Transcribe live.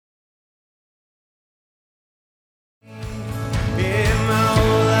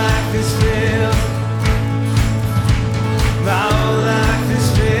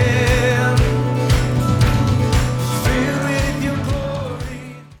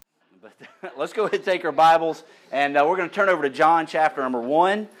let's go ahead and take our Bibles, and we're going to turn over to John chapter number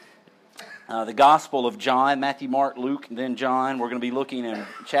 1, the Gospel of John, Matthew, Mark, Luke, and then John. We're going to be looking in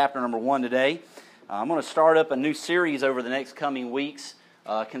chapter number 1 today. I'm going to start up a new series over the next coming weeks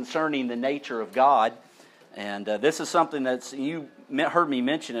concerning the nature of God, and this is something that's, you heard me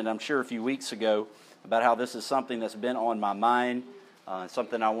mention it, I'm sure, a few weeks ago, about how this is something that's been on my mind,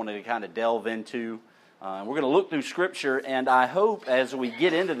 something I wanted to kind of delve into. We're going to look through Scripture, and I hope as we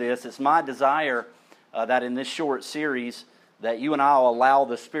get into this, it's my desire that in this short series that you and I will allow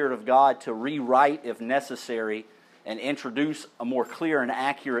the Spirit of God to rewrite, if necessary, and introduce a more clear and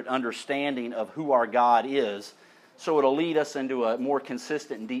accurate understanding of who our God is, so it'll lead us into a more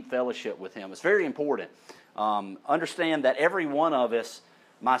consistent and deep fellowship with Him. It's very important. Understand that every one of us,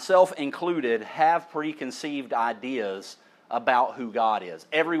 myself included, have preconceived ideas about who God is.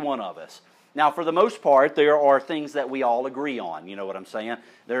 Every one of us. Now, for the most part, there are things that we all agree on. You know what I'm saying?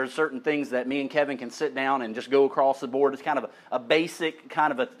 There are certain things that me and Kevin can sit down and just go across the board. It's kind of a basic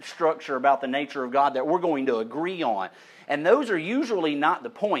kind of a structure about the nature of God that we're going to agree on. And those are usually not the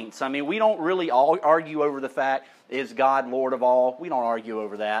points. I mean, we don't really all argue over the fact, is God Lord of all? We don't argue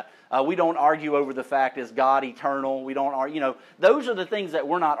over that. We don't argue over the fact, is God eternal? We don't argue, those are the things that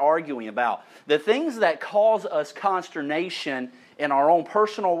we're not arguing about. The things that cause us consternation in our own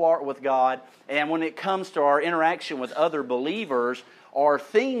personal walk with God, and when it comes to our interaction with other believers, are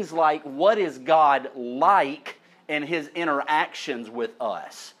things like, what is God like in His interactions with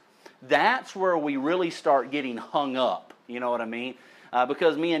us? That's where we really start getting hung up, you know what I mean?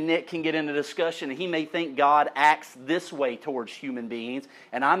 Because me and Nick can get into discussion, and he may think God acts this way towards human beings,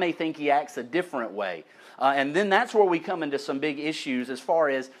 and I may think He acts a different way. And then that's where we come into some big issues as far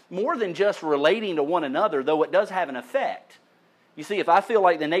as more than just relating to one another, though it does have an effect. You see, if I feel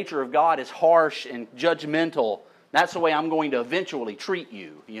like the nature of God is harsh and judgmental, that's the way I'm going to eventually treat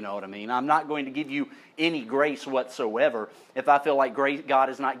you, you know what I mean? I'm not going to give you any grace whatsoever if I feel like God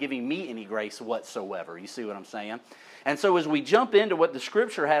is not giving me any grace whatsoever. You see what I'm saying? And so as we jump into what the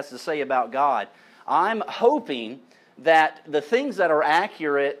Scripture has to say about God, I'm hoping that the things that are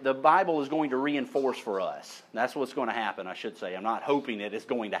accurate, the Bible is going to reinforce for us. That's what's going to happen, I should say. I'm not hoping it's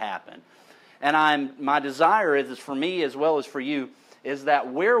going to happen. And my desire is for me as well as for you, is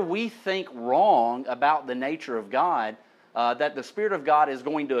that where we think wrong about the nature of God, that the Spirit of God is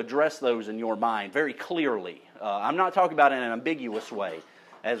going to address those in your mind very clearly. I'm not talking about it in an ambiguous way.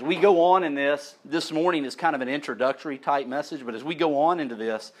 As we go on in this morning is kind of an introductory type message, but as we go on into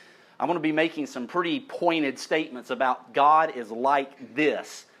this, I'm going to be making some pretty pointed statements about God is like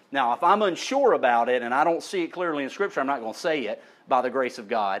this. Now, if I'm unsure about it and I don't see it clearly in Scripture, I'm not going to say it by the grace of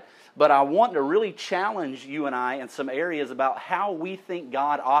God. But I want to really challenge you and I in some areas about how we think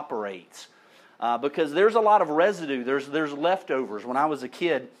God operates. Because there's a lot of residue, there's leftovers. When I was a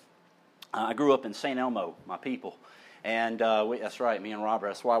kid, I grew up in St. Elmo, my people. And that's right, me and Robert,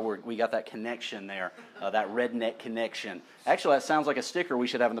 that's why we got that connection there, that redneck connection. Actually, that sounds like a sticker we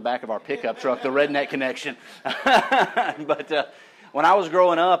should have in the back of our pickup truck, the redneck connection. But when I was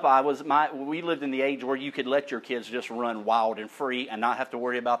growing up, we lived in the age where you could let your kids just run wild and free and not have to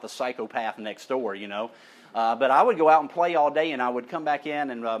worry about the psychopath next door, But I would go out and play all day, and I would come back in,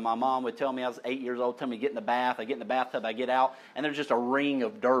 and my mom would tell me, I was 8 years old, tell me to get in the bath. I get in the bathtub, I get out, and there's just a ring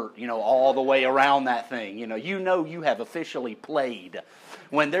of dirt, all the way around that thing. You have officially played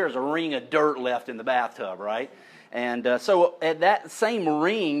when there's a ring of dirt left in the bathtub, right? And so that same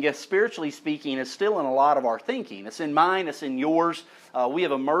ring, spiritually speaking, is still in a lot of our thinking. It's in mine, it's in yours. We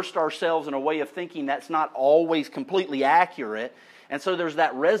have immersed ourselves in a way of thinking that's not always completely accurate. And so there's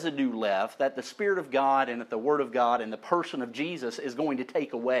that residue left that the Spirit of God and that the Word of God and the person of Jesus is going to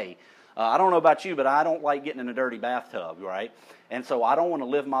take away. I don't know about you, but I don't like getting in a dirty bathtub, right? And so I don't want to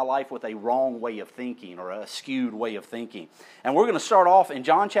live my life with a wrong way of thinking or a skewed way of thinking. And we're going to start off in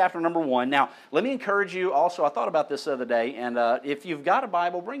John chapter number 1. Now, let me encourage you also, I thought about this the other day, and if you've got a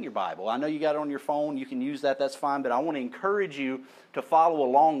Bible, bring your Bible. I know you got it on your phone, you can use that, that's fine, but I want to encourage you to follow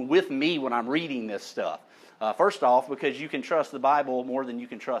along with me when I'm reading this stuff. First off, because you can trust the Bible more than you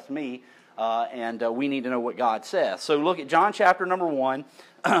can trust me, and we need to know what God says. So look at John chapter number 1,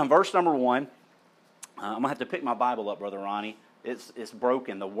 verse number 1. I'm going to have to pick my Bible up, Brother Ronnie. It's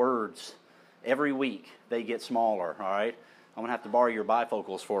broken. The words, every week, they get smaller, all right? I'm going to have to borrow your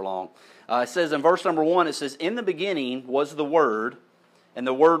bifocals for long. It says in verse number 1, it says, "In the beginning was the Word, and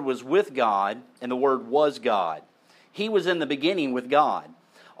the Word was with God, and the Word was God. He was in the beginning with God.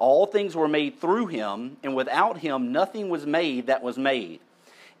 All things were made through Him, and without Him nothing was made that was made.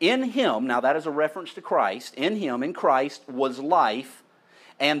 In Him," now that is a reference to Christ, "in Him, in Christ, was life,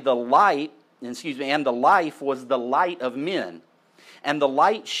 and the life was the light of men. and the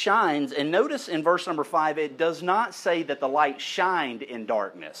light shines. And notice in verse number 5, it does not say that the light shined in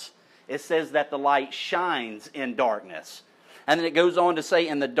darkness. It says that the light shines in darkness. And then it goes on to say,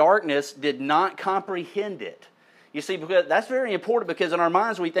 and the darkness did not comprehend it. You see, because that's very important, because in our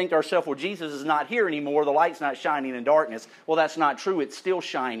minds we think to ourselves, well, Jesus is not here anymore. The light's not shining in darkness. Well, that's not true. It's still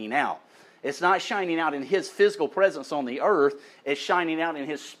shining out. It's not shining out in His physical presence on the earth. It's shining out in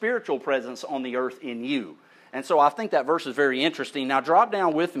His spiritual presence on the earth in you. And so I think that verse is very interesting. Now drop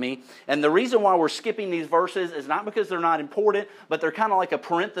down with me. And the reason why we're skipping these verses is not because they're not important, but they're kind of like a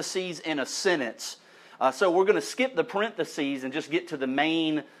parentheses in a sentence. So we're going to skip the parentheses and just get to the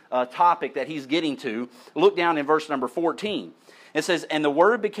main topic that he's getting to. Look down in verse number 14. It says, and the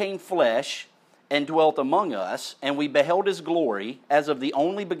Word became flesh and dwelt among us, and we beheld His glory as of the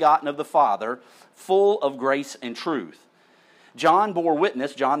only begotten of the Father, full of grace and truth. John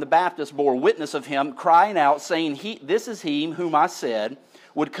the Baptist bore witness of Him, crying out, saying, this is He whom I said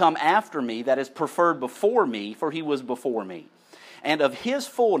would come after me, that is preferred before me, for He was before me. And of His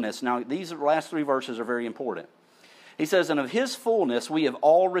fullness, now these last three verses are very important. He says, and of His fullness we have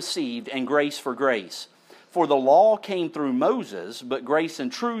all received, and grace for grace. For the law came through Moses, but grace and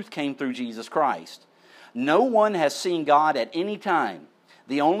truth came through Jesus Christ. No one has seen God at any time.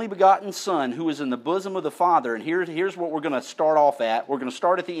 The only begotten Son, who is in the bosom of the Father, and here's what we're going to start off at. We're going to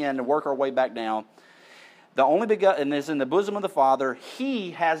start at the end and work our way back down. The only begotten is in the bosom of the Father.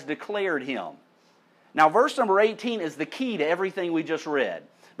 He has declared Him. Now, verse number 18 is the key to everything we just read.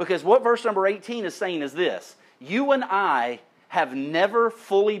 Because what verse number 18 is saying is this: you and I have never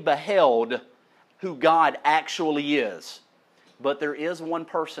fully beheld who God actually is. But there is one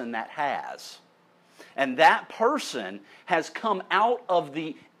person that has. And that person has come out of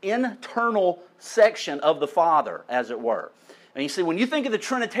the internal section of the Father, as it were. And you see, when you think of the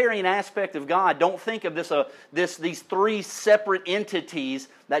Trinitarian aspect of God, don't think of these three separate entities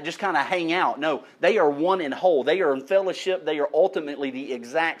that just kind of hang out. No, they are one in whole. They are in fellowship. They are ultimately the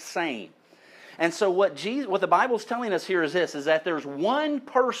exact same. And so what the Bible's telling us here is this, is that there's one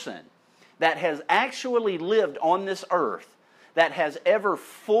person that has actually lived on this earth that has ever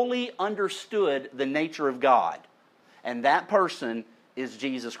fully understood the nature of God. And that person is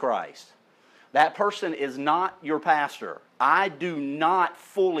Jesus Christ. That person is not your pastor. I do not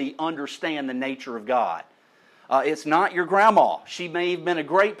fully understand the nature of God. It's not your grandma. She may have been a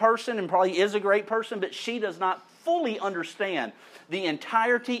great person and probably is a great person, but she does not fully understand the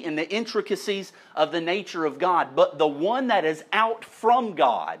entirety and the intricacies of the nature of God. But the one that is out from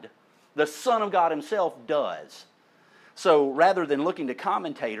God, the Son of God Himself, does. So rather than looking to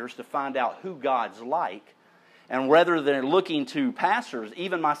commentators to find out who God's like, and rather than looking to pastors,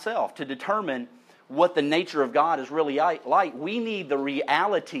 even myself, to determine what the nature of God is really like, we need the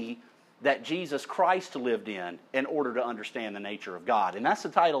reality that Jesus Christ lived in order to understand the nature of God. And that's the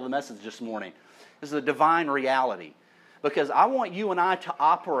title of the message this morning, is the divine reality. Because I want you and I to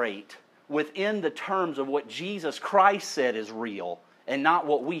operate within the terms of what Jesus Christ said is real, and not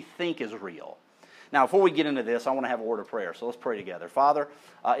what we think is real. Now, before we get into this, I want to have a word of prayer. So let's pray together. Father,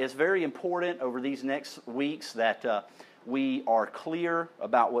 it's very important over these next weeks that we are clear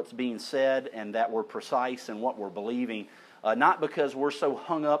about what's being said and that we're precise in what we're believing. Not because we're so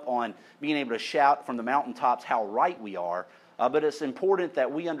hung up on being able to shout from the mountaintops how right we are, but it's important that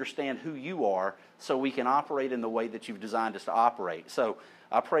we understand who You are so we can operate in the way that You've designed us to operate. So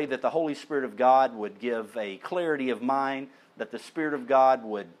I pray that the Holy Spirit of God would give a clarity of mind, that the Spirit of God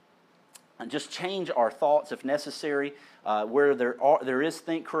would just change our thoughts if necessary. Where there is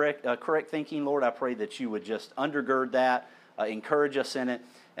correct thinking, Lord, I pray that You would just undergird that, encourage us in it.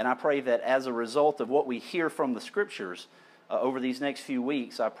 And I pray that as a result of what we hear from the Scriptures over these next few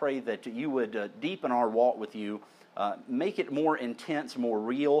weeks, I pray that You would deepen our walk with You, make it more intense, more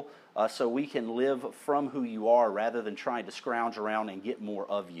real, so we can live from who You are rather than trying to scrounge around and get more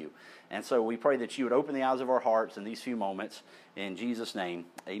of You. And so we pray that You would open the eyes of our hearts in these few moments. In Jesus' name,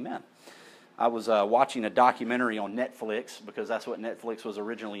 amen. I was watching a documentary on Netflix, because that's what Netflix was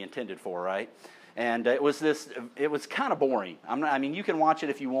originally intended for, right? And it was kind of boring. I mean, you can watch it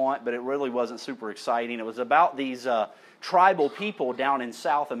if you want, but it really wasn't super exciting. It was about these tribal people down in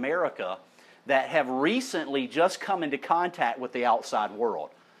South America that have recently just come into contact with the outside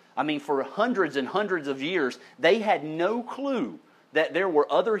world. I mean, for hundreds and hundreds of years, they had no clue that there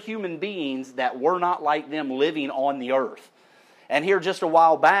were other human beings that were not like them living on the earth. And here just a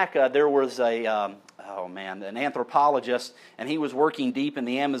while back, there was a an anthropologist, and he was working deep in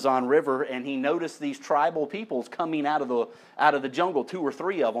the Amazon River, and he noticed these tribal peoples coming out of the jungle, 2 or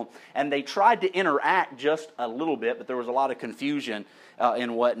 3 of them, and they tried to interact just a little bit, but there was a lot of confusion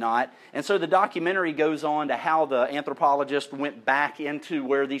and whatnot. And so the documentary goes on to how the anthropologist went back into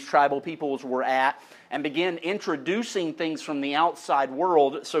where these tribal peoples were at and began introducing things from the outside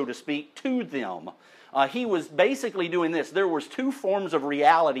world, so to speak, to them. He was basically doing this. There was 2 forms of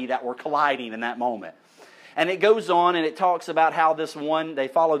reality that were colliding in that moment. And it goes on and it talks about how they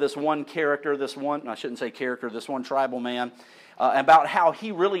follow this one character, this one tribal man, about how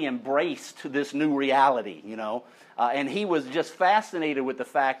he really embraced this new reality, and he was just fascinated with the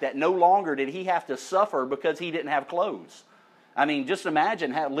fact that no longer did he have to suffer because he didn't have clothes. I mean, just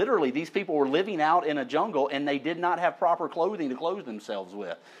imagine how literally these people were living out in a jungle and they did not have proper clothing to clothe themselves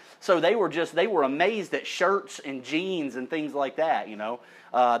with. So they were amazed at shirts and jeans and things like that,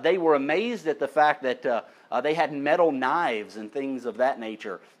 They were amazed at the fact that they had metal knives and things of that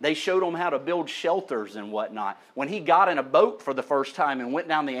nature. They showed them how to build shelters and whatnot. When he got in a boat for the first time and went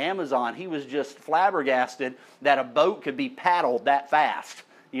down the Amazon, he was just flabbergasted that a boat could be paddled that fast,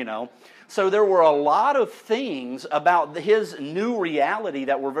 So there were a lot of things about his new reality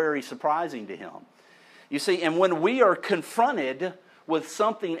that were very surprising to him. You see, and when we are confronted with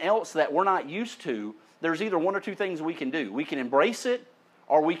something else that we're not used to, there's either 1 or 2 things we can do. We can embrace it,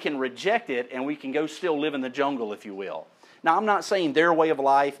 or we can reject it, and we can go still live in the jungle, if you will. Now, I'm not saying their way of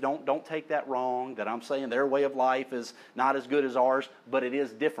life, don't take that wrong, that I'm saying their way of life is not as good as ours, but it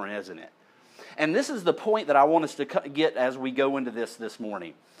is different, isn't it? And this is the point that I want us to get as we go into this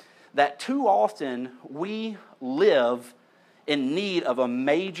morning. That too often we live in need of a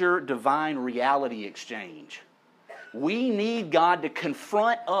major divine reality exchange. We need God to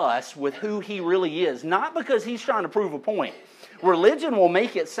confront us with who He really is, not because He's trying to prove a point. Religion will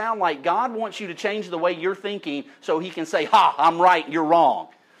make it sound like God wants you to change the way you're thinking so He can say, "Ha, I'm right, you're wrong."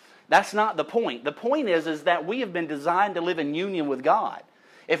 That's not the point. The point is that we have been designed to live in union with God.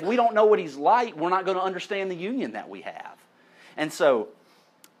 If we don't know what He's like, we're not going to understand the union that we have. And so,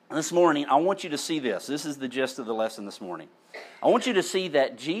 this morning, I want you to see this. This is the gist of the lesson this morning. I want you to see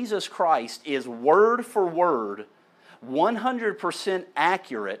that Jesus Christ is word for word 100%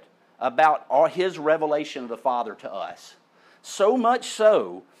 accurate about His revelation of the Father to us. So much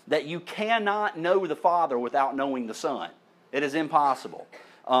so that you cannot know the Father without knowing the Son. It is impossible.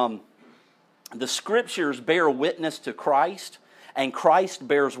 The Scriptures bear witness to Christ, and Christ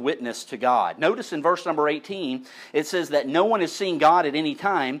bears witness to God. Notice in verse number 18, it says that no one has seen God at any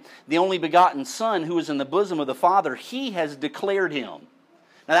time. The only begotten Son who is in the bosom of the Father, He has declared Him.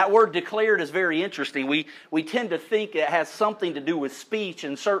 Now that word declared is very interesting. We tend to think it has something to do with speech,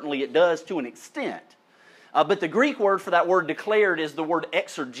 and certainly it does to an extent. But the Greek word for that word declared is the word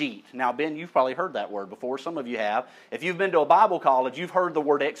exegete. Now, Ben, you've probably heard that word before. Some of you have. If you've been to a Bible college, you've heard the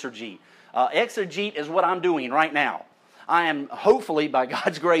word exegete. Exegete is what I'm doing right now. I am hopefully, by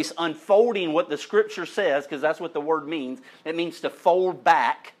God's grace, unfolding what the Scripture says, because that's what the word means. It means to fold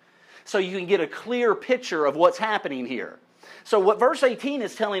back so you can get a clear picture of what's happening here. So what verse 18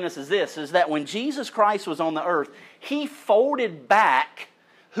 is telling us is this, is that when Jesus Christ was on the earth, He folded back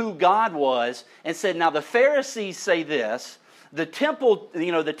who God was and said, now the Pharisees say this, the temple,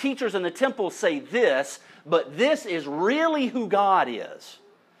 the teachers in the temple say this, but this is really who God is.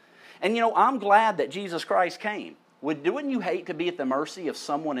 And I'm glad that Jesus Christ came. Wouldn't you hate to be at the mercy of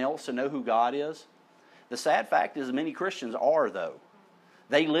someone else to know who God is? The sad fact is many Christians are, though.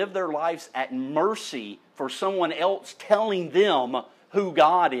 They live their lives at mercy for someone else telling them who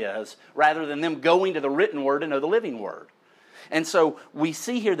God is, rather than them going to the written Word to know the living Word. And so we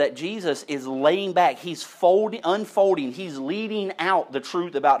see here that Jesus is laying back, He's unfolding, He's leading out the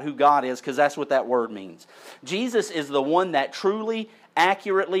truth about who God is, because that's what that word means. Jesus is the one that truly,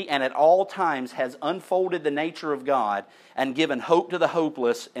 accurately, and at all times has unfolded the nature of God and given hope to the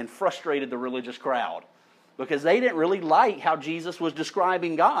hopeless and frustrated the religious crowd. Because they didn't really like how Jesus was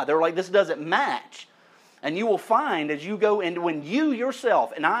describing God. They were like, this doesn't match. And you will find as you go into, when you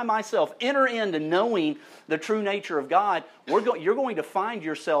yourself and I myself enter into knowing the true nature of God, you're going to find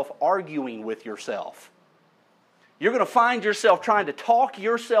yourself arguing with yourself. You're going to find yourself trying to talk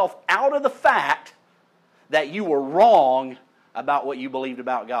yourself out of the fact that you were wrong about what you believed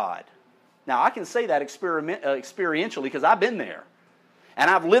about God. Now, I can say that experientially because I've been there. And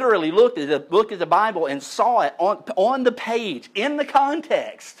I've literally looked at the Bible and saw it on the page, in the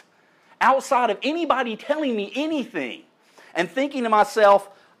context, outside of anybody telling me anything, and thinking to myself,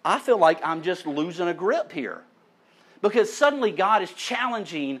 I feel like I'm just losing a grip here. Because suddenly God is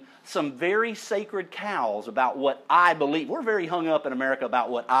challenging some very sacred cows about what I believe. We're very hung up in America about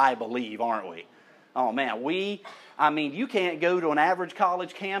what I believe, aren't we? Oh man, you can't go to an average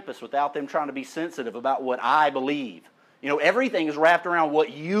college campus without them trying to be sensitive about what I believe. You know, everything is wrapped around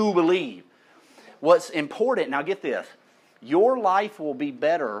what you believe. What's important, now get this, your life will be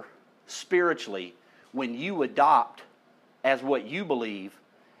better spiritually when you adopt as what you believe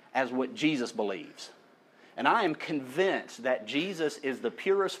as what Jesus believes. And I am convinced that Jesus is the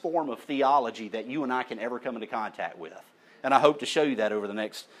purest form of theology that you and I can ever come into contact with. And I hope to show you that over the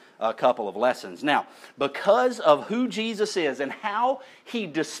next couple of lessons. Now, because of who Jesus is and how He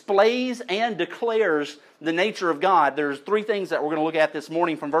displays and declares the nature of God, there's three things that we're going to look at this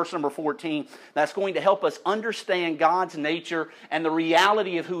morning from verse number 14 that's going to help us understand God's nature and the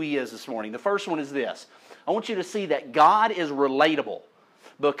reality of who He is this morning. The first one is this. I want you to see that God is relatable.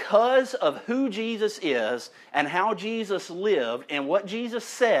 Because of who Jesus is and how Jesus lived and what Jesus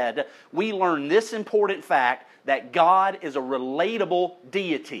said, we learn this important fact that God is a relatable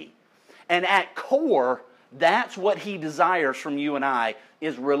deity. And at core, that's what He desires from you and I,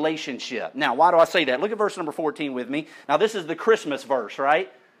 is relationship. Now, why do I say that? Look at verse number 14 with me. Now, this is the Christmas verse,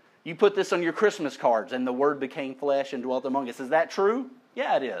 right? You put this on your Christmas cards, and the Word became flesh and dwelt among us. Is that true?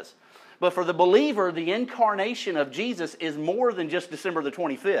 Yeah, it is. But for the believer, the incarnation of Jesus is more than just December the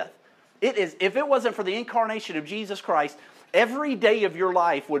 25th. It is, if it wasn't for the incarnation of Jesus Christ, every day of your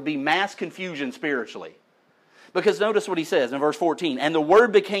life would be mass confusion spiritually. Because notice what he says in verse 14. And the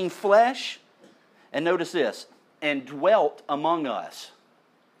Word became flesh, and notice this, and dwelt among us.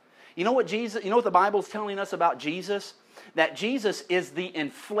 You know what the Bible's telling us about Jesus? That Jesus is the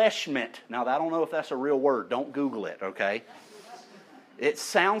enfleshment. Now, I don't know if that's a real word. Don't Google it, okay? It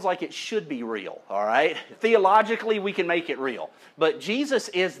sounds like it should be real, all right? Theologically, we can make it real. But Jesus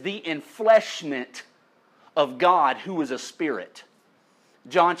is the enfleshment of God, who is a spirit.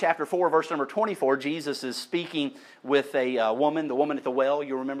 John chapter 4, verse number 24, Jesus is speaking with a woman, the woman at the well,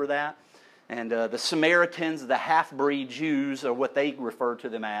 you remember that? And the Samaritans, the half-breed Jews, are what they refer to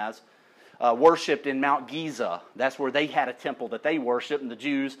them as, worshipped in Mount Giza. That's where they had a temple that they worshipped, and the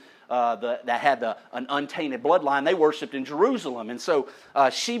Jews that had an untainted bloodline, they worshipped in Jerusalem. And so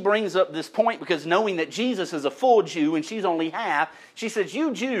she brings up this point because knowing that Jesus is a full Jew and she's only half, she says,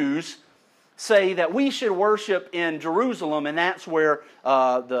 you Jews say that we should worship in Jerusalem, and that's where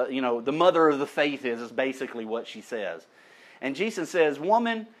the mother of the faith is basically what she says. And Jesus says,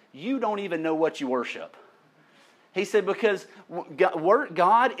 woman, you don't even know what you worship. He said, because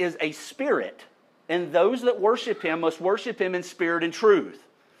God is a spirit, and those that worship Him must worship Him in spirit and truth.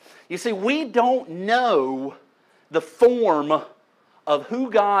 You see, we don't know the form of who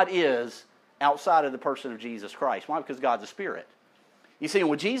God is outside of the person of Jesus Christ. Why? Because God's a spirit. You see,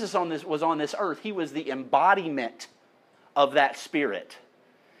 when Jesus was on this earth, He was the embodiment of that spirit.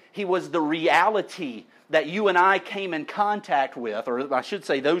 He was the reality that you and I came in contact with, or I should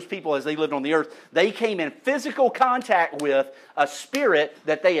say those people as they lived on the earth, they came in physical contact with a spirit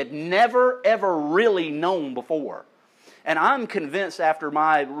that they had never, ever really known before. And I'm convinced after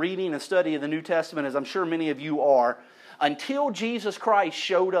my reading and study of the New Testament, as I'm sure many of you are, until Jesus Christ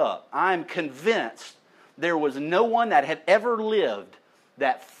showed up, I'm convinced there was no one that had ever lived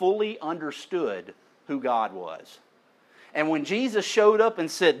that fully understood who God was. And when Jesus showed up and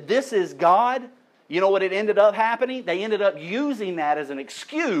said, this is God, you know what it ended up happening? They ended up using that as an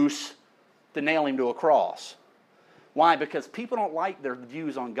excuse to nail Him to a cross. Why? Because people don't like their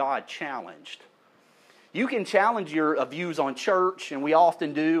views on God challenged. You can challenge your views on church, and we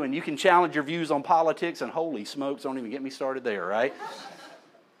often do, and you can challenge your views on politics, and holy smokes, don't even get me started there, right?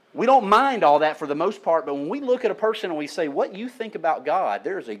 We don't mind all that for the most part, but when we look at a person and we say, what you think about God,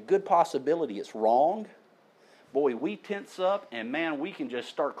 there's a good possibility it's wrong. Boy, we tense up, and man, we can just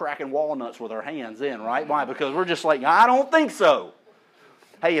start cracking walnuts with our hands then, right? Why? Because we're just like, I don't think so.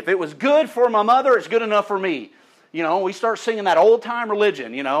 Hey, if it was good for my mother, it's good enough for me. You know, we start singing that old-time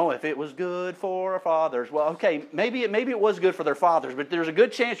religion, you know, if it was good for our fathers. Well, okay, maybe it was good for their fathers, but there's a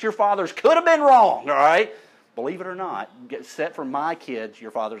good chance your fathers could have been wrong, all right? Believe it or not, except for my kids,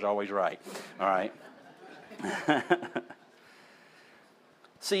 your father's always right, all right?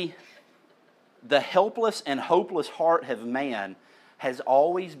 See, the helpless and hopeless heart of man has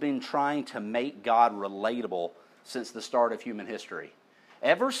always been trying to make God relatable since the start of human history.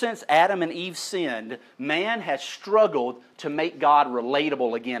 Ever since Adam and Eve sinned, man has struggled to make God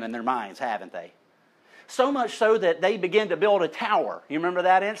relatable again in their minds, haven't they? So much so that they began to build a tower. You remember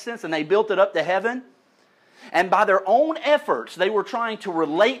that instance? And they built it up to heaven. And by their own efforts, they were trying to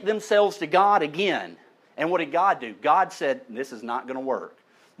relate themselves to God again. And what did God do? God said, this is not going to work.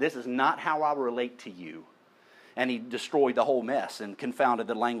 This is not how I relate to you. And He destroyed the whole mess and confounded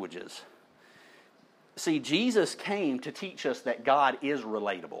the languages. See, Jesus came to teach us that God is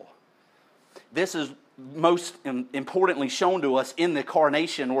relatable. This is most importantly shown to us in the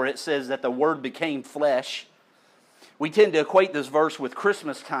incarnation, where it says that the Word became flesh. We tend to equate this verse with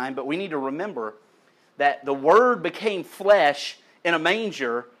Christmas time, but we need to remember that the Word became flesh in a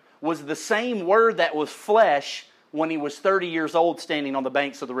manger was the same Word that was flesh when He was 30 years old standing on the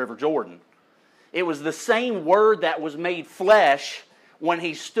banks of the River Jordan. It was the same Word that was made flesh when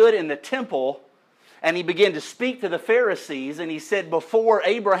He stood in the temple and He began to speak to the Pharisees, and He said, "Before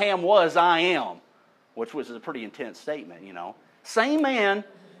Abraham was, I am," which was a pretty intense statement, you know. Same man,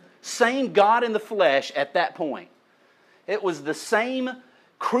 same God in the flesh at that point. It was the same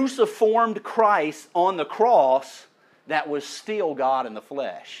cruciformed Christ on the cross that was still God in the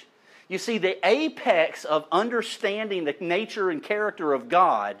flesh. You see, the apex of understanding the nature and character of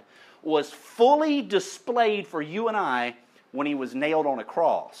God was fully displayed for you and I when He was nailed on a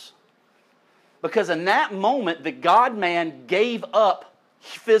cross. Because in that moment, the God-man gave up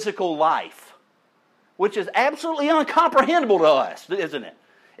physical life, which is absolutely incomprehensible to us, isn't it?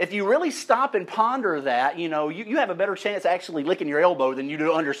 If you really stop and ponder that, you know, you have a better chance actually licking your elbow than you do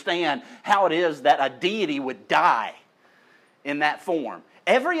to understand how it is that a deity would die in that form.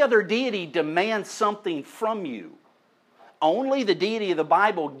 Every other deity demands something from you. Only the deity of the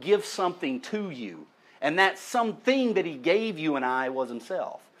Bible gives something to you. And that something that He gave you and I was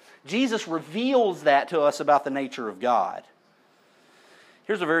Himself. Jesus reveals that to us about the nature of God.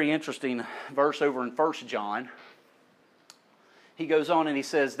 Here's a very interesting verse over in 1 John. He goes on and he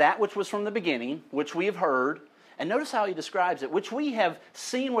says, "That which was from the beginning, which we have heard," and notice how he describes it, "which we have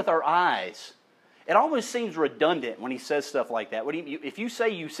seen with our eyes." It almost seems redundant when he says stuff like that. If you say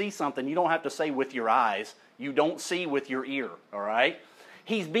you see something, you don't have to say with your eyes. You don't see with your ear, all right?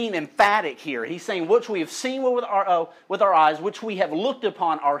 He's being emphatic here. He's saying, which we have seen with our eyes, which we have looked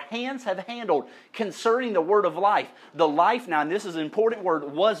upon, our hands have handled, concerning the word of life. The life, now, and this is an important word,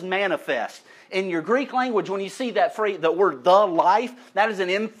 was manifest. In your Greek language, when you see that phrase, the word "the life," that is an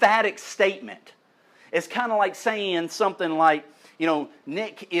emphatic statement. It's kind of like saying something like, you know,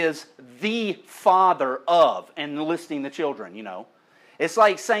 Nick is the father of, and listing the children, you know. It's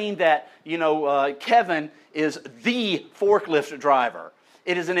like saying that, you know, Kevin is the forklift driver.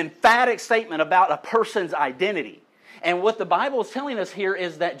 It is an emphatic statement about a person's identity. And what the Bible is telling us here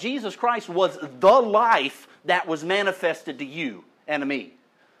is that Jesus Christ was the life that was manifested to you and to me.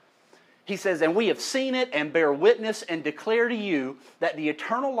 He says, "And we have seen it and bear witness and declare to you that the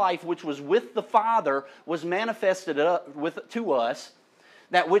eternal life which was with the Father was manifested to us,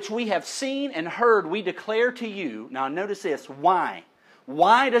 that which we have seen and heard we declare to you." Now notice this, why?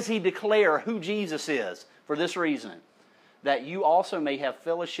 Why does He declare who Jesus is? For this reason, that you also may have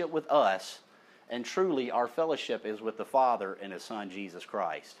fellowship with us, and truly our fellowship is with the Father and His Son Jesus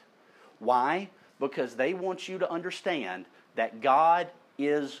Christ. Why? Because they want you to understand that God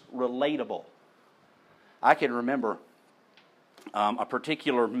is relatable. I can remember a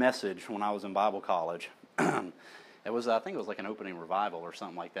particular message when I was in Bible college. It was, I think it was like an opening revival or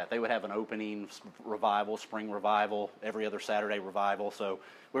something like that. They would have an opening revival, spring revival, every other Saturday revival. So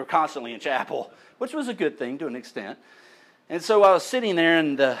we were constantly in chapel, which was a good thing to an extent. And so I was sitting there,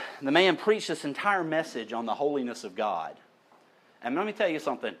 and the man preached this entire message on the holiness of God. And let me tell you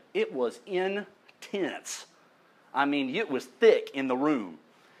something. It was intense. I mean, it was thick in the room.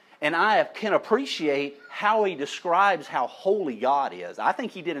 And I can appreciate how he describes how holy God is. I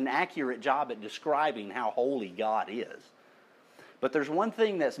think he did an accurate job at describing how holy God is. But there's one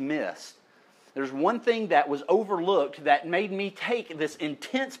thing that's missed. There's one thing that was overlooked that made me take this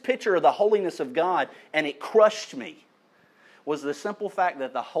intense picture of the holiness of God, and it crushed me. Was the simple fact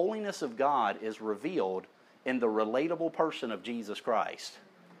that the holiness of God is revealed in the relatable person of Jesus Christ.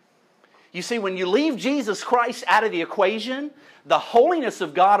 You see, when you leave Jesus Christ out of the equation, the holiness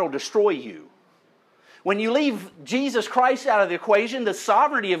of God will destroy you. When you leave Jesus Christ out of the equation, the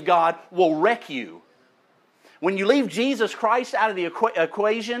sovereignty of God will wreck you. When you leave Jesus Christ out of the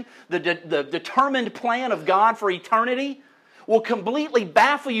equation, the determined plan of God for eternity will completely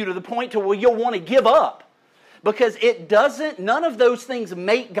baffle you to the point to where you'll want to give up. Because none of those things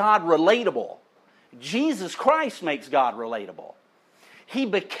make God relatable. Jesus Christ makes God relatable. He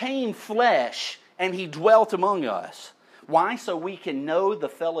became flesh and He dwelt among us. Why? So we can know the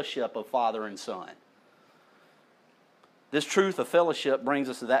fellowship of Father and Son. This truth of fellowship brings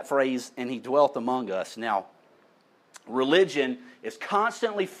us to that phrase, "and He dwelt among us." Now, religion is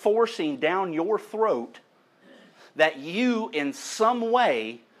constantly forcing down your throat that you in some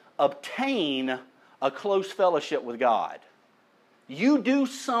way obtain a close fellowship with God. You do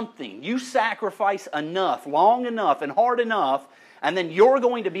something, you sacrifice enough, long enough, and hard enough, and then you're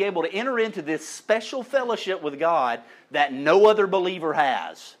going to be able to enter into this special fellowship with God that no other believer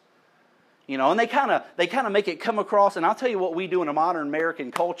has. And they kind of make it come across, and I'll tell you what we do in a modern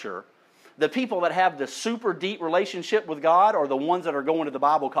American culture. The people that have the super deep relationship with God are the ones that are going to the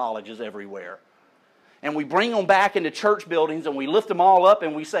Bible colleges everywhere. And we bring them back into church buildings and we lift them all up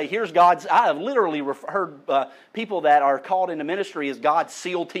and we say, here's God's. I have literally heard people that are called into ministry as God's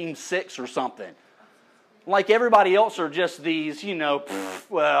SEAL Team 6 or something. Like everybody else are just these,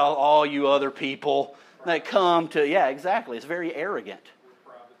 well, all you other people that come to, yeah, exactly. It's very arrogant.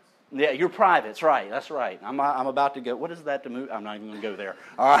 Yeah, you're privates, right. That's right. I'm about to go, what is that to move? I'm not even going to go there.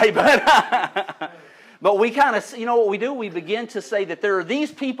 All right, but we kind of, what we do? We begin to say that there are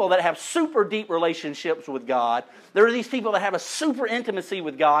these people that have super deep relationships with God. There are these people that have a super intimacy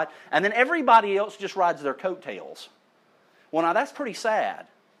with God, and then everybody else just rides their coattails. Well, now that's pretty sad.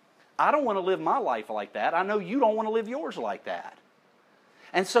 I don't want to live my life like that. I know you don't want to live yours like that.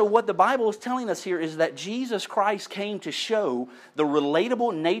 And so what the Bible is telling us here is that Jesus Christ came to show the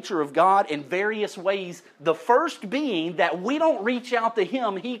relatable nature of God in various ways. The first being that we don't reach out to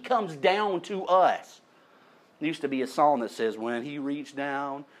Him, He comes down to us. There used to be a song that says, when He reached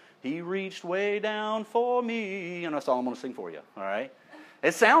down, He reached way down for me. And that's all I'm going to sing for you, all right?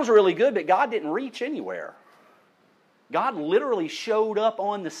 It sounds really good, but God didn't reach anywhere. God literally showed up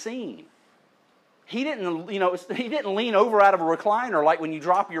on the scene. He didn't lean over out of a recliner like when you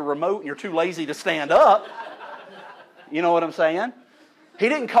drop your remote and you're too lazy to stand up. You know what I'm saying? He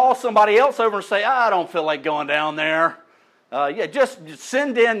didn't call somebody else over and say, I don't feel like going down there. Just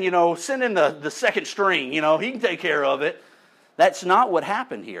send in the second string. He can take care of it. That's not what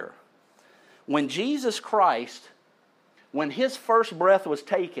happened here. When Jesus Christ, when His first breath was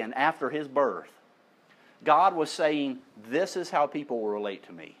taken after His birth, God was saying, this is how people will relate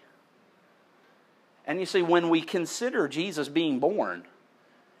to me. And you see, when we consider Jesus being born,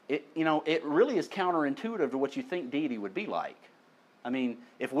 it really is counterintuitive to what you think deity would be like. I mean,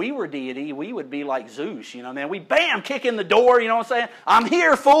 if we were deity, we would be like Zeus, we bam, kick in the door, I'm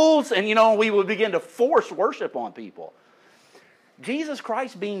here, fools, and we would begin to force worship on people. Jesus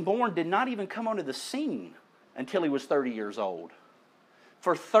Christ being born did not even come onto the scene until He was 30 years old.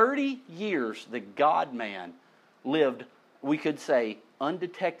 For 30 years, the God-man lived, we could say,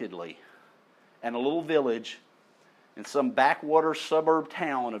 undetectedly in a little village in some backwater suburb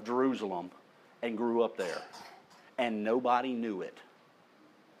town of Jerusalem and grew up there. And nobody knew it.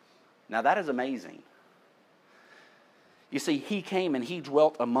 Now that is amazing. You see, He came and He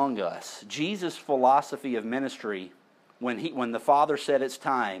dwelt among us. Jesus' philosophy of ministry, when the Father said it's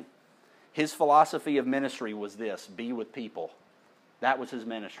time, His philosophy of ministry was this: be with people. That was His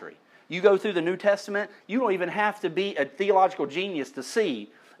ministry. You go through the New Testament, you don't even have to be a theological genius to see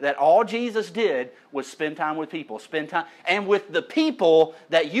that all Jesus did was spend time with people, and with the people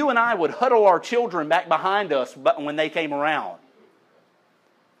that you and I would huddle our children back behind us when they came around.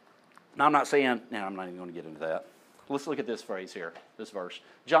 Now I'm not saying, I'm not even going to get into that. Let's look at this phrase here, this verse.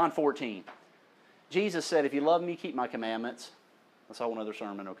 John 14. Jesus said, if you love me, keep my commandments. That's a whole other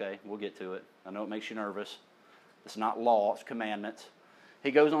sermon, okay? We'll get to it. I know it makes you nervous. It's not law, it's commandments.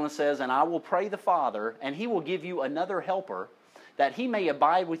 He goes on and says, and I will pray the Father, and He will give you another helper, that He may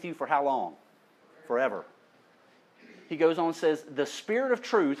abide with you for how long? Forever. He goes on and says, the Spirit of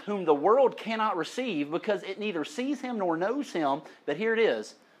truth, whom the world cannot receive, because it neither sees Him nor knows Him, but here it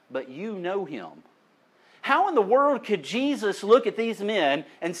is, but you know Him. How in the world could Jesus look at these men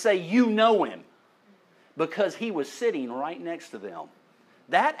and say, you know Him? Because He was sitting right next to them.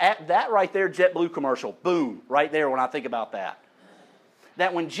 That right there, JetBlue commercial, boom, right there when I think about that.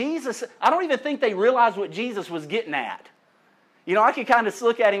 That when Jesus, I don't even think they realized what Jesus was getting at. I could kind of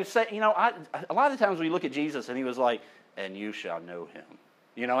look at Him and say, a lot of the times we look at Jesus and He was like, and you shall know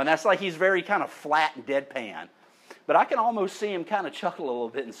Him. And that's like He's very kind of flat and deadpan. But I can almost see Him kind of chuckle a little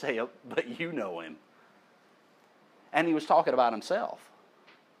bit and say, but you know Him. And He was talking about Himself.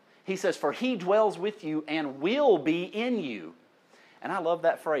 He says, for He dwells with you and will be in you. And I love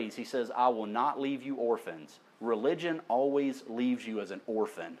that phrase. He says, I will not leave you orphans. Religion always leaves you as an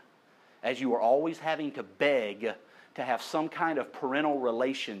orphan, as you are always having to beg to have some kind of parental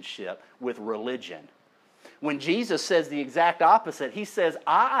relationship with religion. When Jesus says the exact opposite, He says,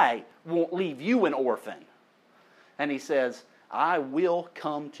 I won't leave you an orphan. And He says, I will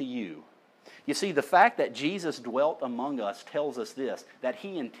come to you. You see, the fact that Jesus dwelt among us tells us this, that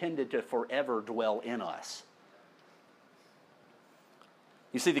He intended to forever dwell in us.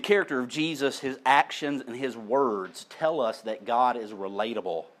 You see, the character of Jesus, His actions, and His words tell us that God is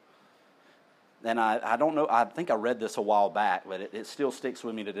relatable. And I don't know, I think I read this a while back, but it still sticks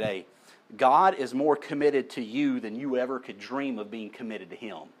with me today. God is more committed to you than you ever could dream of being committed to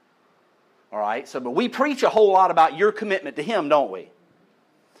Him. All right? But we preach a whole lot about your commitment to Him, don't we?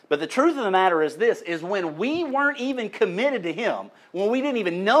 But the truth of the matter is this, is when we weren't even committed to Him, when we didn't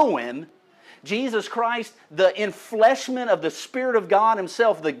even know Him, Jesus Christ, the enfleshment of the Spirit of God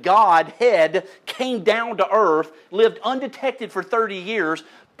Himself, the Godhead, came down to earth, lived undetected for 30 years,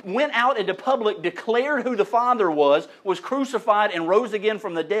 went out into public, declared who the Father was crucified and rose again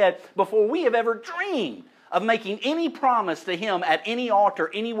from the dead before we have ever dreamed of making any promise to Him at any altar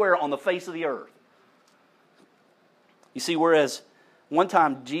anywhere on the face of the earth. You see, whereas one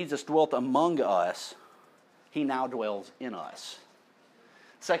time Jesus dwelt among us, He now dwells in us.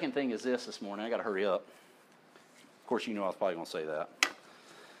 Second thing is this morning. I got to hurry up. Of course, you know I was probably going to say that.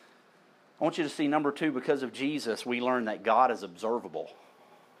 I want you to see number two, because of Jesus, we learn that God is observable.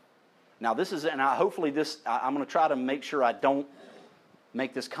 Now this is, and hopefully this, I'm going to try to make sure I don't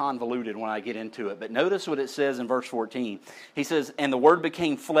make this convoluted when I get into it. But notice what it says in verse 14. He says, and the Word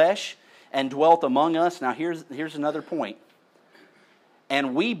became flesh and dwelt among us. Now here's another point.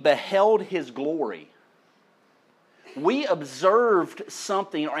 And we beheld His glory. We observed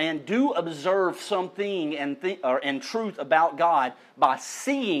something, and do observe something and truth about God by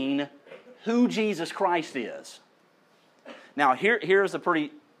seeing who Jesus Christ is. Now here's a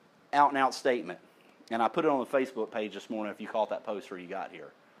pretty out-and-out statement. And I put it on the Facebook page this morning if you caught that post or you got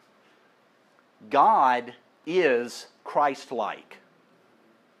here. God is Christ-like.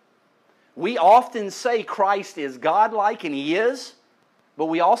 We often say Christ is God-like, and He is, but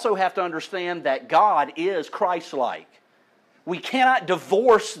we also have to understand that God is Christ-like. We cannot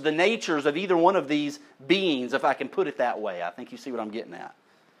divorce the natures of either one of these beings, if I can put it that way. I think you see what I'm getting at.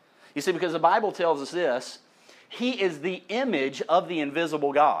 You see, because the Bible tells us this, He is the image of the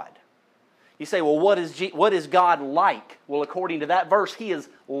invisible God. You say, well, what is God like? Well, according to that verse,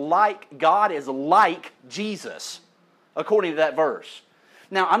 God is like Jesus, according to that verse.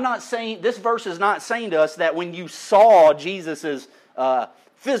 Now, I'm not saying, this verse is not saying to us that when you saw Jesus'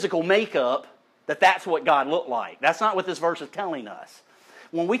 physical makeup, that's what God looked like. That's not what this verse is telling us.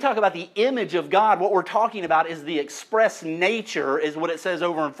 When we talk about the image of God, what we're talking about is the express nature, is what it says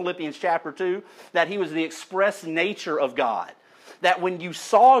over in Philippians chapter 2, that He was the express nature of God. That when you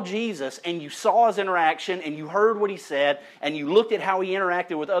saw Jesus and you saw His interaction and you heard what He said and you looked at how He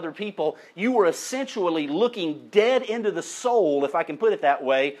interacted with other people, you were essentially looking dead into the soul, if I can put it that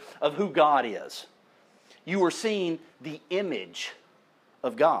way, of who God is. You were seeing the image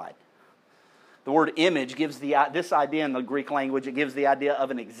of God. The word image gives this idea in the Greek language, it gives the idea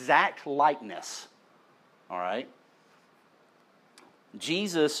of an exact likeness. All right?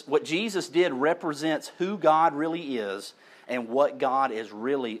 What Jesus did represents who God really is and what God is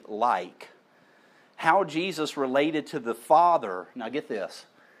really like. How Jesus related to the Father, now get this,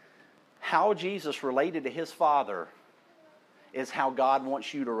 how Jesus related to His Father is how God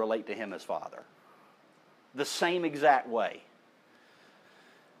wants you to relate to Him as Father. The same exact way.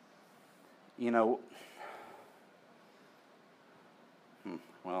 You know,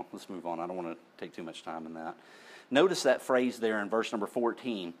 well, let's move on. I don't want to take too much time in that. Notice that phrase there in verse number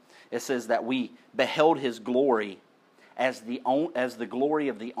 14. It says that we beheld His glory as the glory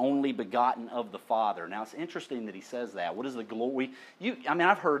of the only begotten of the Father. Now, it's interesting that he says that. What is the glory?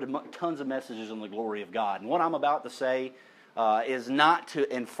 I've heard tons of messages on the glory of God. And what I'm about to say is not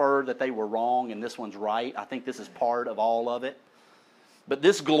to infer that they were wrong and this one's right. I think this is part of all of it. But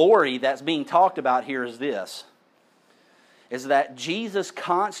this glory that's being talked about here is this, is that Jesus'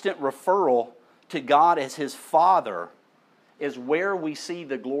 constant referral to God as His Father is where we see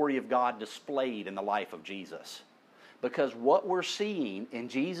the glory of God displayed in the life of Jesus. Because what we're seeing in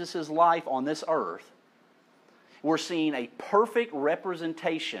Jesus' life on this earth, we're seeing a perfect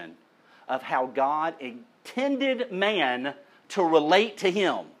representation of how God intended man to relate to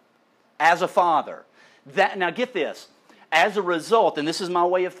Him as a father. Now get this, as a result, and this is my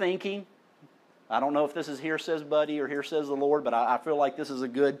way of thinking, I don't know if this is here says Buddy or here says the Lord, but I feel like this is a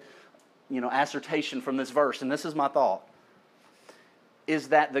good assertion from this verse, and this is my thought, is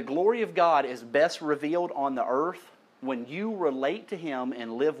that the glory of God is best revealed on the earth when you relate to Him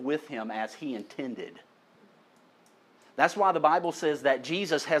and live with Him as He intended. That's why the Bible says that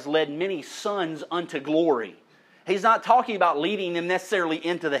Jesus has led many sons unto glory. He's not talking about leading them necessarily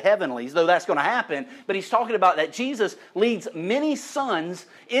into the heavenlies, though that's going to happen, but He's talking about that Jesus leads many sons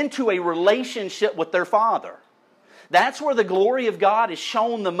into a relationship with their Father. That's where the glory of God is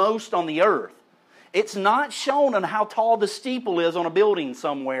shown the most on the earth. It's not shown on how tall the steeple is on a building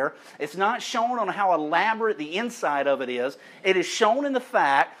somewhere. It's not shown on how elaborate the inside of it is. It is shown in the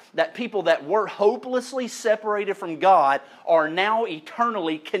fact that people that were hopelessly separated from God are now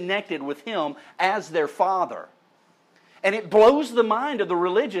eternally connected with Him as their Father. And it blows the mind of the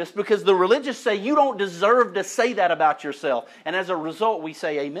religious because the religious say you don't deserve to say that about yourself. And as a result, we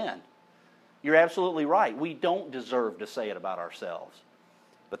say amen. You're absolutely right. We don't deserve to say it about ourselves.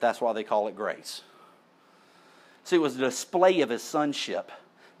 But that's why they call it grace. See, it was the display of His sonship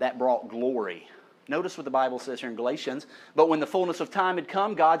that brought glory. Notice what the Bible says here in Galatians. But when the fullness of time had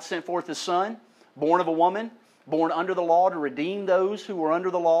come, God sent forth His Son, born of a woman, born under the law, to redeem those who were under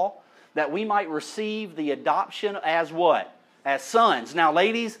the law, that we might receive the adoption as what? As sons. Now,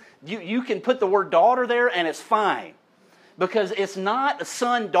 ladies, you can put the word daughter there and it's fine. Because it's not a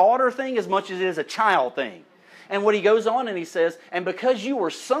son-daughter thing as much as it is a child thing. And what he goes on and he says, and because you were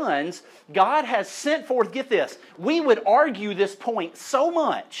sons, God has sent forth, get this, we would argue this point so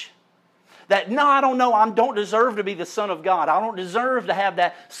much that, no, I don't know, I don't deserve to be the son of God. I don't deserve to have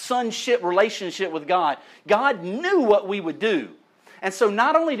that sonship relationship with God. God knew what we would do. And so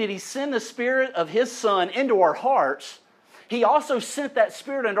not only did He send the Spirit of His Son into our hearts, He also sent that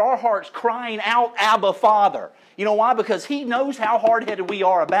Spirit into our hearts crying out, Abba, Father. You know why? Because He knows how hard-headed we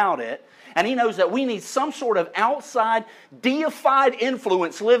are about it. And He knows that we need some sort of outside, deified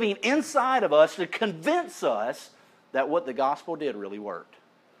influence living inside of us to convince us that what the gospel did really worked.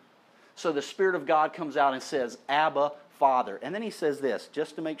 So the Spirit of God comes out and says, Abba, Father. And then He says this,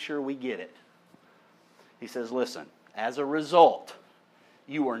 just to make sure we get it. He says, listen, as a result,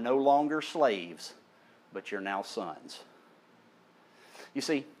 you are no longer slaves, but you're now sons. You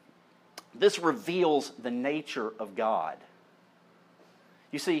see, this reveals the nature of God.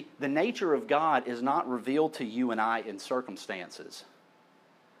 You see, the nature of God is not revealed to you and I in circumstances.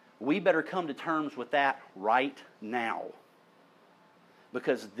 We better come to terms with that right now.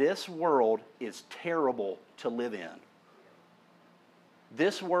 Because this world is terrible to live in.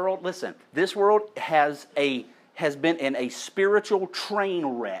 This world, listen, this world has been in a spiritual train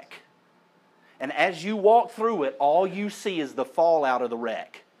wreck. And as you walk through it, all you see is the fallout of the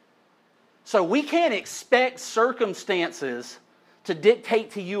wreck. So we can't expect circumstances to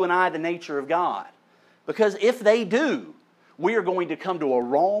dictate to you and I the nature of God. Because if they do, we are going to come to a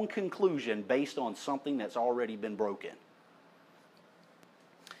wrong conclusion based on something that's already been broken.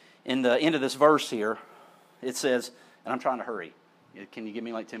 In the end of this verse here, it says, and I'm trying to hurry. Can you give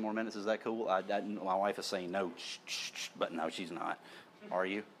me like 10 more minutes? Is that cool? My wife is saying no, but no, she's not. Are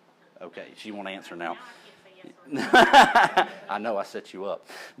you? Okay, she won't answer now. I know I set you up,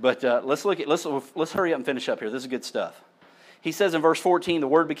 but let's hurry up and finish up here. This is good stuff. He says in verse 14, the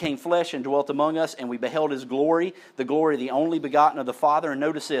Word became flesh and dwelt among us, and we beheld His glory, the glory of the only begotten of the Father. And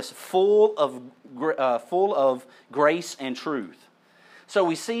notice this, full of grace and truth. So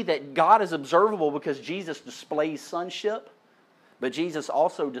we see that God is observable because Jesus displays sonship, but Jesus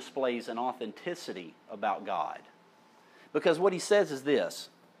also displays an authenticity about God. Because what He says is this,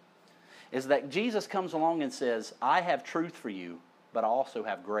 is that Jesus comes along and says, I have truth for you, but I also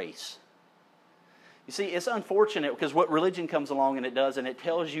have grace. You see, it's unfortunate because what religion comes along and it does, and it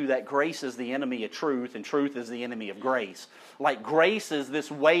tells you that grace is the enemy of truth and truth is the enemy of grace. Like grace is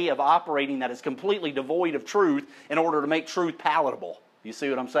this way of operating that is completely devoid of truth in order to make truth palatable. You see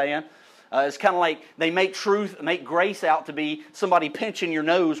what I'm saying? It's kind of like they make grace out to be somebody pinching your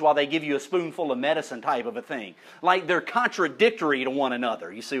nose while they give you a spoonful of medicine type of a thing. Like they're contradictory to one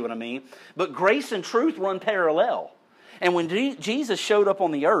another. You see what I mean? But grace and truth run parallel. And when Jesus showed up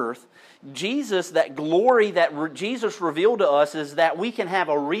on the earth, that glory that Jesus revealed to us is that we can have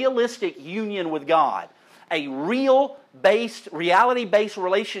a realistic union with God. A reality-based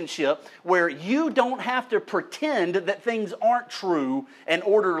relationship where you don't have to pretend that things aren't true in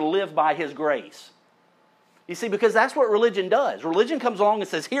order to live by His grace. You see, because that's what religion does. Religion comes along and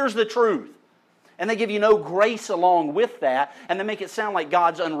says, here's the truth. And they give you no grace along with that, and they make it sound like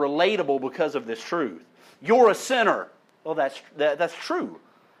God's unrelatable because of this truth. You're a sinner. Well, that's true.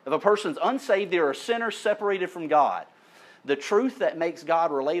 If a person's unsaved, they're a sinner separated from God. The truth that makes God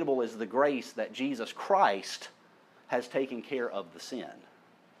relatable is the grace that Jesus Christ has taken care of the sin.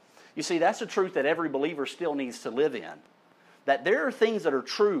 You see, that's a truth that every believer still needs to live in. That there are things that are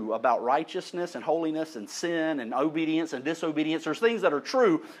true about righteousness and holiness and sin and obedience and disobedience. There's things that are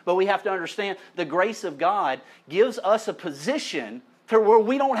true, but we have to understand the grace of God gives us a position to where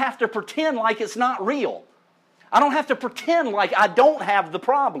we don't have to pretend like it's not real. I don't have to pretend like I don't have the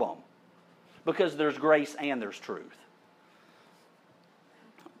problem because there's grace and there's truth.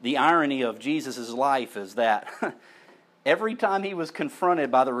 The irony of Jesus' life is that every time He was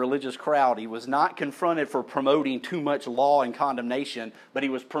confronted by the religious crowd, He was not confronted for promoting too much law and condemnation, but He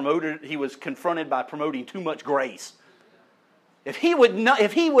was confronted by promoting too much grace. If He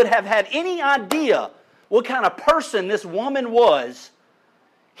would have had any idea what kind of person this woman was,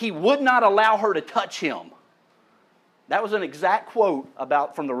 He would not allow her to touch Him. That was an exact quote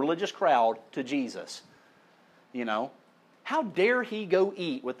from the religious crowd to Jesus. You know, how dare he go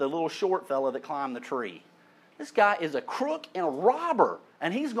eat with the little short fella that climbed the tree? This guy is a crook and a robber,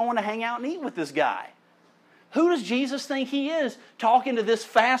 and he's going to hang out and eat with this guy. Who does Jesus think he is, talking to this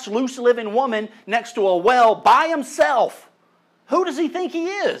fast, loose-living woman next to a well by himself? Who does he think he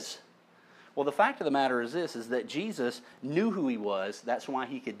is? Well, the fact of the matter is this, is that Jesus knew who he was. That's why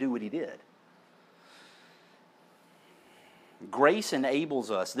he could do what he did. Grace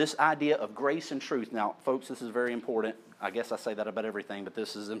enables us. This idea of grace and truth. Now, folks, this is very important. I guess I say that about everything, but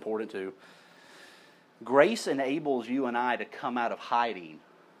this is important too. Grace enables you and I to come out of hiding.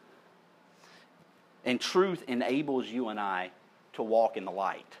 And truth enables you and I to walk in the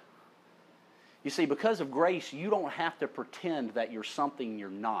light. You see, because of grace, you don't have to pretend that you're something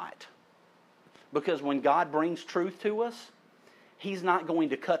you're not. Because when God brings truth to us, He's not going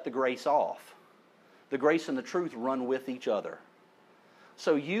to cut the grace off. The grace and the truth run with each other.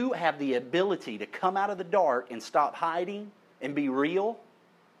 So you have the ability to come out of the dark and stop hiding and be real,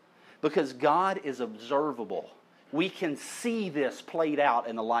 because God is observable. We can see this played out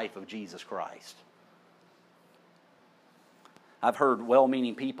in the life of Jesus Christ. I've heard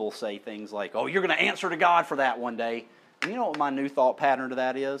well-meaning people say things like, oh, you're going to answer to God for that one day. And you know what my new thought pattern to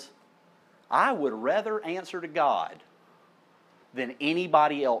that is? I would rather answer to God than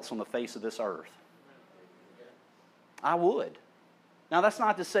anybody else on the face of this earth. I would. Now, that's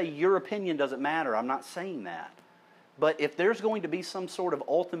not to say your opinion doesn't matter. I'm not saying that. But if there's going to be some sort of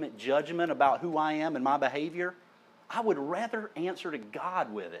ultimate judgment about who I am and my behavior, I would rather answer to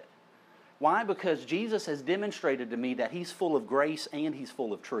God with it. Why? Because Jesus has demonstrated to me that He's full of grace and He's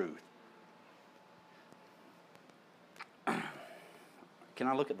full of truth. Can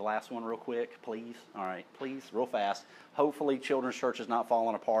I look at the last one real quick, please? All right, please, real fast. Hopefully Children's Church is not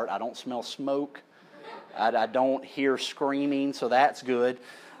falling apart. I don't smell smoke. I don't hear screaming, so that's good.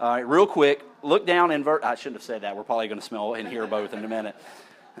 All right, real quick, look down in I shouldn't have said that. We're probably going to smell and hear both in a minute.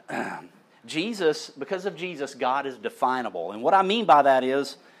 Jesus, because of Jesus, God is definable. And what I mean by that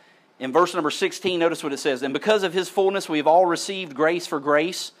is, in verse number 16, notice what it says. And because of His fullness, we have all received grace for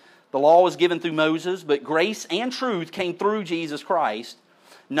grace. The law was given through Moses, but grace and truth came through Jesus Christ.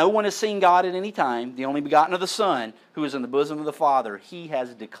 No one has seen God at any time. The only begotten of the Son, who is in the bosom of the Father, He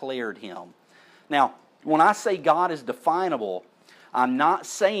has declared Him. Now, when I say God is definable, I'm not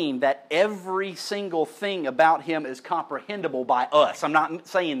saying that every single thing about Him is comprehensible by us. I'm not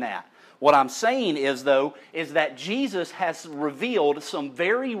saying that. What I'm saying is, though, is that Jesus has revealed some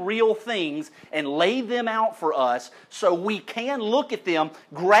very real things and laid them out for us so we can look at them,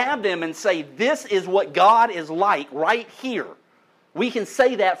 grab them, and say, this is what God is like right here. We can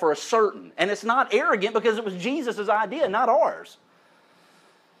say that for a certain. And it's not arrogant because it was Jesus' idea, not ours.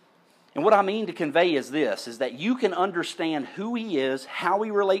 And what I mean to convey is this, is that you can understand who He is, how He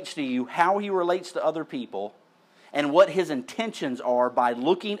relates to you, how He relates to other people, and what His intentions are by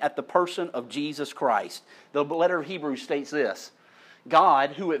looking at the person of Jesus Christ. The letter of Hebrews states this: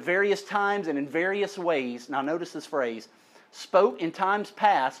 God, who at various times and in various ways, now notice this phrase, spoke in times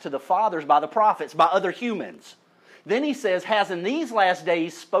past to the fathers by the prophets, by other humans. Then He says, has in these last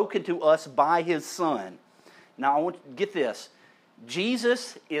days spoken to us by His Son. Now I want you to get this.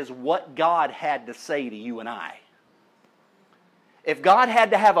 Jesus is what God had to say to you and I. If God had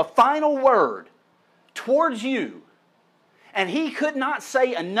to have a final word towards you, and He could not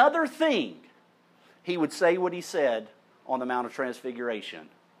say another thing, He would say what He said on the Mount of Transfiguration.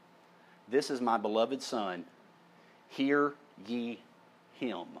 This is my beloved Son. Hear ye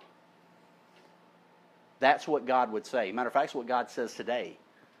Him. That's what God would say. Matter of fact, it's what God says today.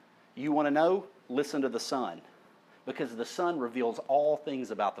 You want to know? Listen to the Son. Because the Son reveals all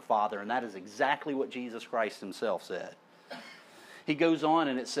things about the Father, and that is exactly what Jesus Christ Himself said. He goes on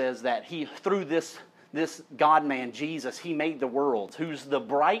and it says that He, through this God-man, Jesus, He made the worlds, who's the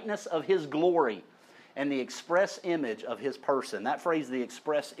brightness of His glory and the express image of His person. That phrase, the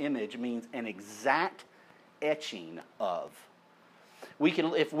express image, means an exact etching of. We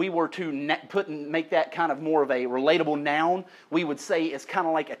can, if we were to make that kind of more of a relatable noun, we would say it's kind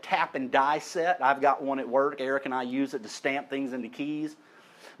of like a tap and die set. I've got one at work. Eric and I use it to stamp things into keys.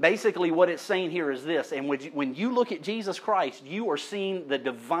 Basically, what it's saying here is this, and when you look at Jesus Christ, you are seeing the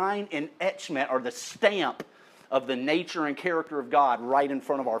divine etchment, or the stamp of the nature and character of God right in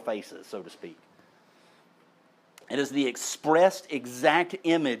front of our faces, so to speak. It is the expressed exact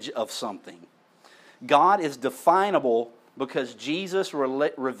image of something. God is definable because Jesus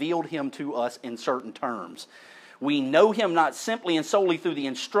revealed Him to us in certain terms. We know Him not simply and solely through the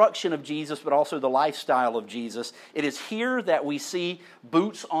instruction of Jesus, but also the lifestyle of Jesus. It is here that we see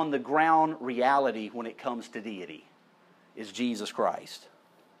boots on the ground reality when it comes to deity. is Jesus Christ.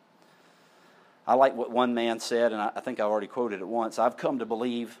 I like what one man said, and I think I already quoted it once. I've come to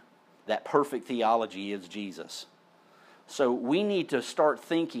believe that perfect theology is Jesus. So we need to start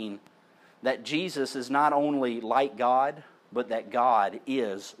thinking that Jesus is not only like God, but that God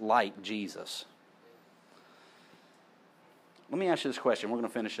is like Jesus. Let me ask you this question. We're going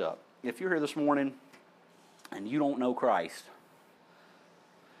to finish up. If you're here this morning and you don't know Christ,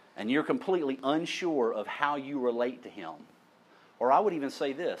 and you're completely unsure of how you relate to Him, or I would even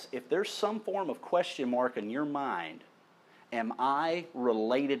say this, if there's some form of question mark in your mind, am I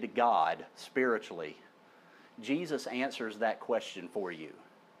related to God spiritually? Jesus answers that question for you.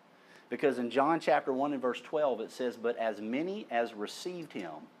 Because in John chapter 1 and verse 12 it says, "But as many as received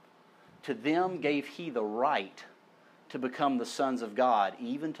Him, to them gave He the right to become the sons of God,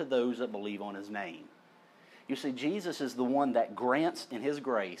 even to those that believe on His name." You see, Jesus is the one that grants in His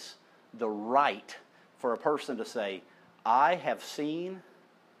grace the right for a person to say, I have seen,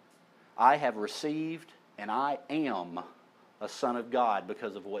 I have received, and I am a son of God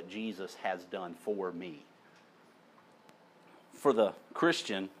because of what Jesus has done for me. For the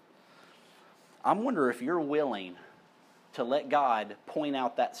Christian, I'm wondering if you're willing to let God point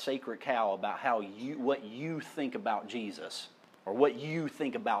out that sacred cow about what you think about Jesus or what you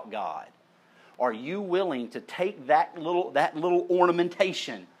think about God. Are you willing to take that little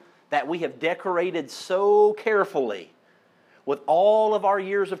ornamentation that we have decorated so carefully with all of our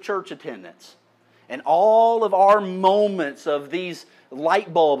years of church attendance and all of our moments of these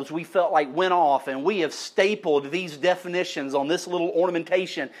light bulbs we felt like went off, and we have stapled these definitions on this little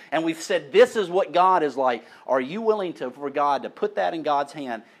ornamentation, and we've said this is what God is like? Are you willing for God to put that in God's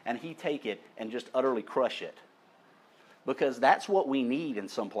hand and He take it and just utterly crush it? Because that's what we need in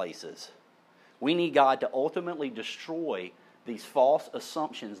some places. We need God to ultimately destroy these false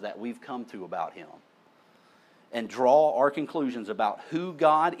assumptions that we've come to about Him and draw our conclusions about who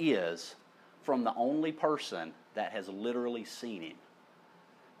God is from the only person that has literally seen Him.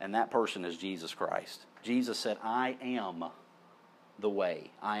 And that person is Jesus Christ. Jesus said, I am the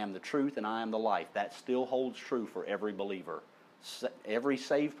way, I am the truth, and I am the life. That still holds true for every believer. Every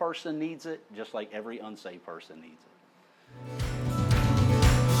saved person needs it, just like every unsaved person needs it.